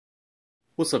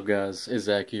What's up, guys? It's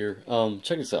Zach here.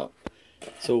 Check this out.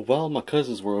 So while my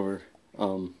cousins were over,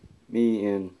 me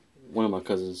and one of my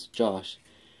cousins, Josh,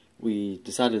 we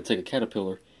decided to take a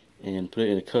caterpillar and put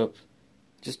it in a cup,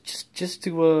 just to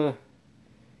you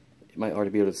might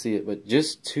already be able to see it, but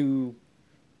just to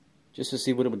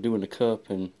see what it would do in the cup,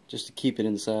 and just to keep it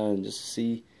inside and just to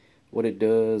see what it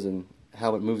does and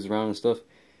how it moves around and stuff.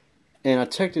 And I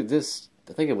checked it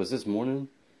I think it was this morning,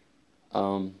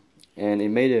 and it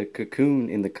made a cocoon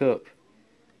in the cup.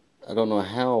 I don't know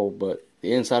how, but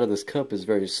the inside of this cup is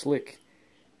very slick,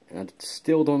 and I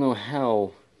still don't know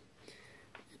how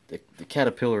the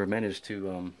caterpillar managed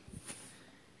to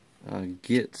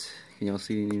get. Can y'all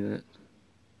see any of that?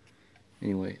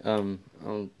 Anyway, I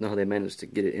don't know how they managed to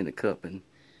get it in the cup and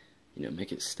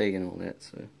make it stay and all that.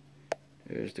 So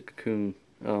there's the cocoon.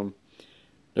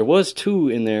 There was two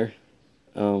in there.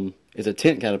 It's a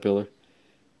tent caterpillar.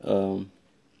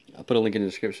 I'll put a link in the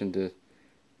description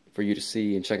for you to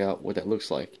see and check out what that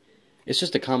looks like. It's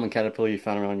just a common caterpillar you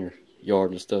find around your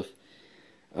yard and stuff.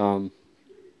 They're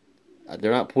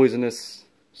not poisonous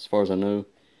as far as I know.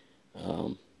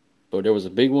 But there was a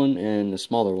big one and a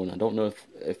smaller one. I don't know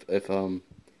if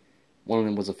one of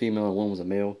them was a female and one was a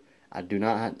male. I do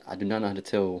not know how to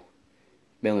tell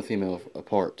male and female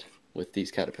apart with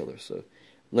these caterpillars. So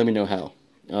let me know how.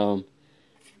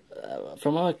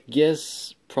 From my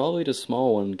guess, probably the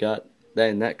small one got that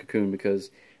in that cocoon, because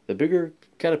the bigger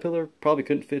caterpillar probably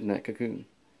couldn't fit in that cocoon.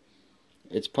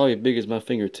 It's probably as big as my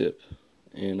fingertip,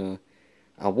 and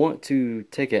I want to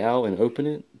take it out and open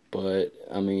it, but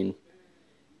I mean,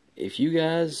 if you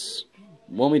guys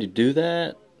want me to do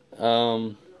that,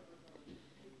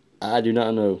 I do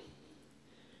not know.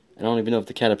 I don't even know if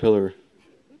the caterpillar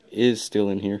is still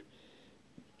in here.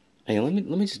 Hey, let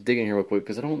me just dig in here real quick,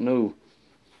 because I don't know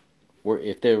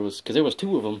because there was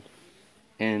two of them,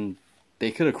 and they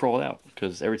could have crawled out,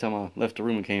 because every time I left the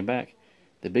room and came back,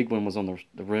 the big one was on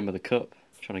the rim of the cup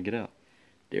trying to get out.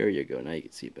 There you go. Now you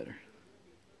can see it better.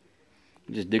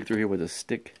 Just dig through here with a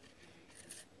stick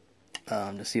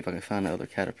to see if I can find the other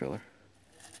caterpillar,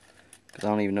 because I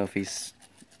don't even know if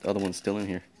the other one's still in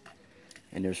here.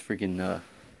 And there's freaking I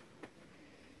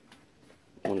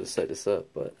wanted to set this up,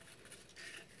 but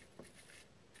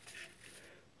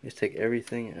just take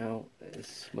everything out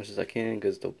as much as I can,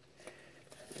 because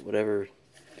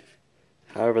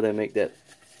however they make that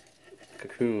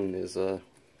cocoon is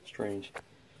strange.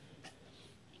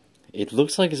 It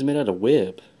looks like it's made out of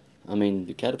web. I mean,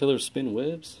 do caterpillars spin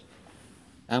webs?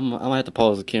 I'm gonna have to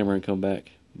pause the camera and come back,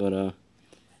 but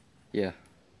yeah,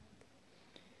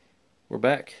 we're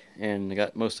back, and I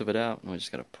got most of it out, and I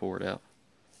just gotta pour it out,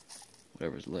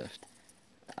 whatever's left.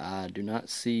 I do not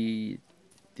see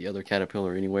the other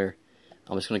caterpillar anywhere.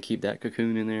 I'm just gonna keep that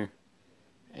cocoon in there,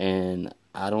 and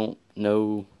I don't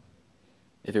know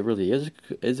if it really is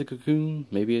a cocoon.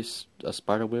 Maybe it's a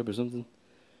spider web or something,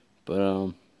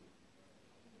 but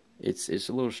it's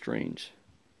a little strange.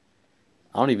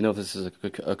 I don't even know if this is a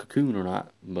cocoon or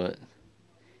not, but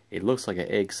it looks like an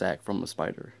egg sac from a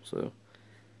spider. So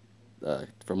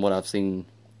from what I've seen,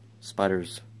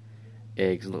 spiders'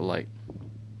 eggs look like,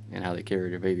 and how they carry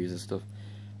their babies and stuff.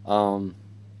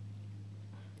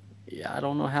 Yeah, I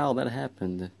don't know how that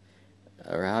happened,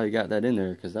 or how he got that in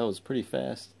there, because that was pretty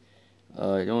fast.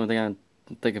 The only thing I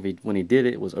think of when he did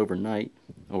it was overnight,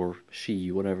 or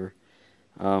she, whatever.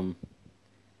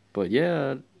 But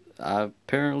yeah,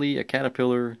 apparently a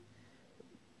caterpillar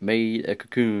made a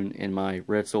cocoon in my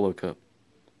red Solo cup,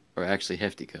 or actually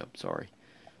Hefty cup. Sorry.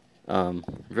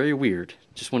 Very weird.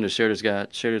 Just wanted to share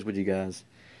this with you guys.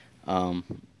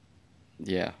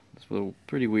 Yeah, it's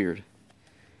pretty weird.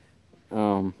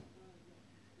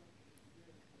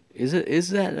 Is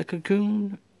that a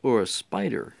cocoon or a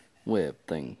spider web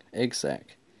thing? Egg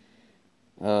sac.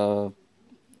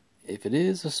 If it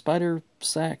is a spider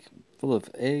sac full of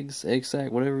eggs, egg sac,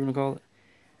 whatever you want to call it,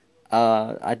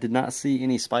 I did not see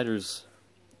any spiders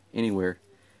anywhere.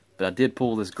 But I did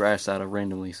pull this grass out of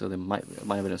randomly, so there might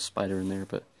have been a spider in there.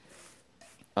 But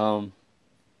I'm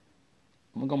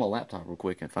gonna go on my laptop real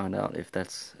quick and find out if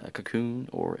that's a cocoon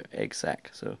or egg sac.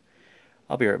 So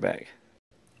I'll be right back.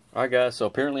 Alright guys, so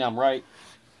apparently I'm right.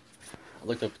 I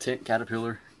looked up tent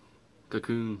caterpillar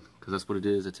cocoon, because that's what it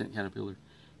is, a tent caterpillar.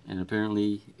 And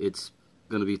apparently it's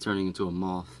going to be turning into a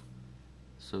moth.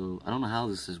 So I don't know how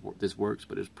this works,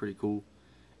 but it's pretty cool.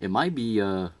 It might be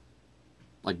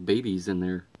like babies in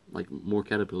there, like more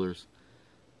caterpillars.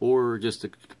 Or just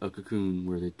a cocoon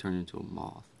where they turn into a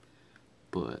moth.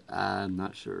 But I'm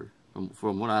not sure.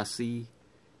 From what I see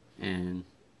and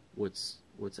what's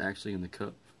actually in the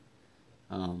cup,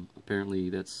 apparently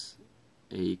that's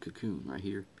a cocoon right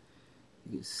here.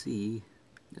 You can see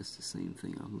That's the same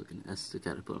thing I'm looking at. That's the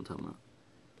caterpillar I'm talking about.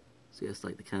 See, that's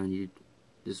like the kind you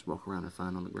just walk around and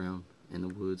find on the ground in the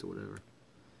woods or whatever.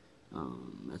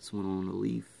 That's one on a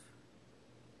leaf.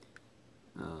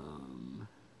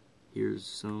 Here's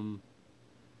some.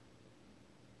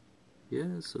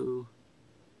 Yeah, so.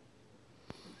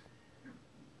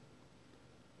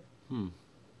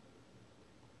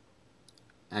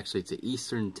 Actually, it's an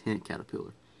eastern tent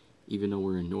caterpillar. Even though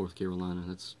we're in North Carolina,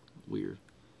 that's weird.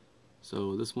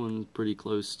 So this one's pretty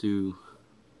close to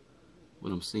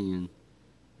what I'm seeing,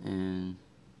 and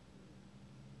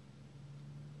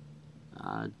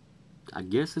I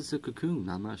guess it's a cocoon.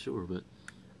 I'm not sure, but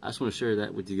I just want to share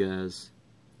that with you guys.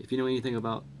 If you know anything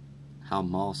about how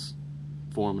moss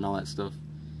form and all that stuff,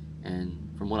 and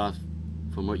from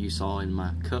what you saw in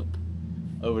my cup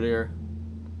over there,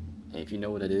 and if you know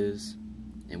what it is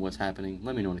and what's happening,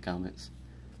 let me know in the comments.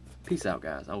 Peace out,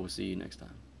 guys. I will see you next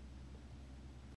time.